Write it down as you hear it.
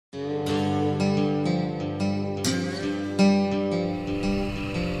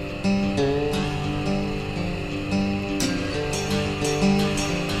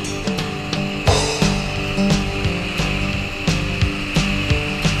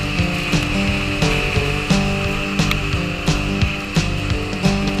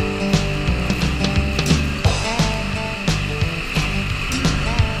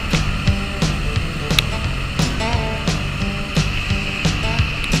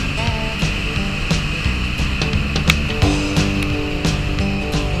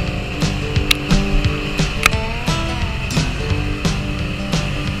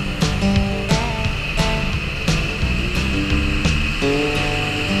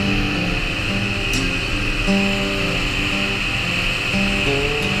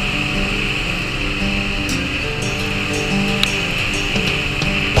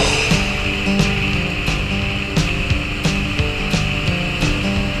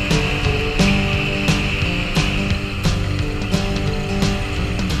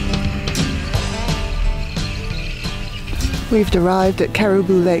We've arrived at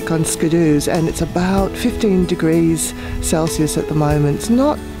Caribou Lake on Skidoos and it's about 15 degrees Celsius at the moment. It's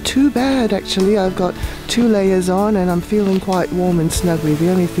not too bad actually. I've got 2 layers on and I'm feeling quite warm and snuggly. The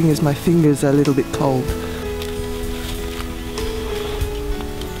only thing is my fingers are a little bit cold.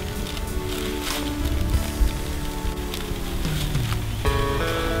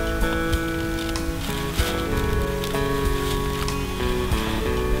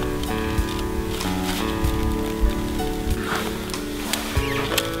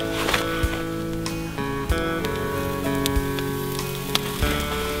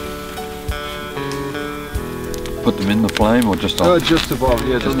 Put them in the flame or just on? No, just above,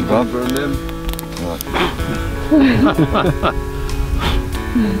 yeah, just above. Burn them. Right.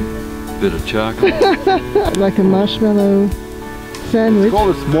 Bit of charcoal. Like a marshmallow sandwich. It's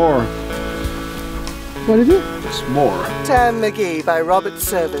called a s'more. What is it? A s'more. Sam McGee by Robert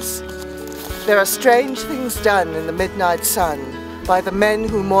Service. There are strange things done in the midnight sun by the men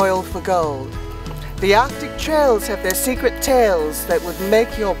who moil for gold. The Arctic trails have their secret tales that would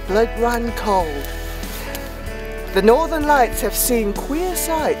make your blood run cold. The Northern Lights have seen queer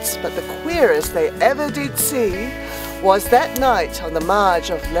sights, but the queerest they ever did see was that night on the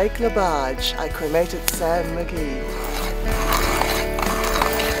marge of Lake Labarge. I cremated Sam McGee.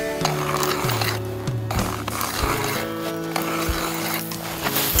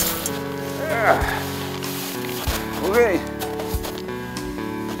 Okay.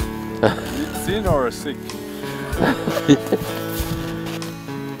 Thin or sick?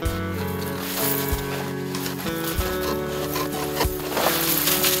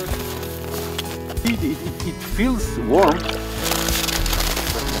 It feels warm.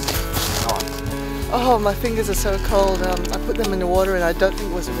 Oh, my fingers are so cold. I put them in the water and I don't think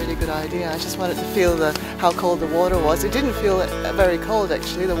it was a really good idea. I just wanted to feel how cold the water was. It didn't feel very cold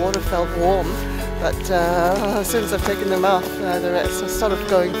actually. The water felt warm. But as soon as I've taken them off, the rest are sort of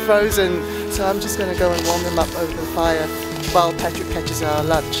going frozen. So I'm just going to go and warm them up over the fire while Patrick catches our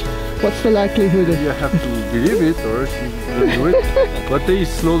lunch. What's the likelihood of... You have to believe it or else you don't do it. But they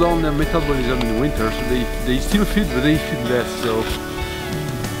slow down their metabolism in the winter, so they still feed, but they feed less. So,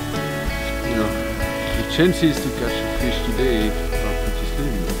 you know, the chances to catch a fish today are pretty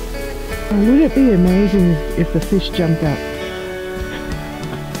slim. Would it be amazing if the fish jumped up?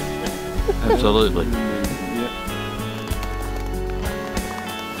 Absolutely.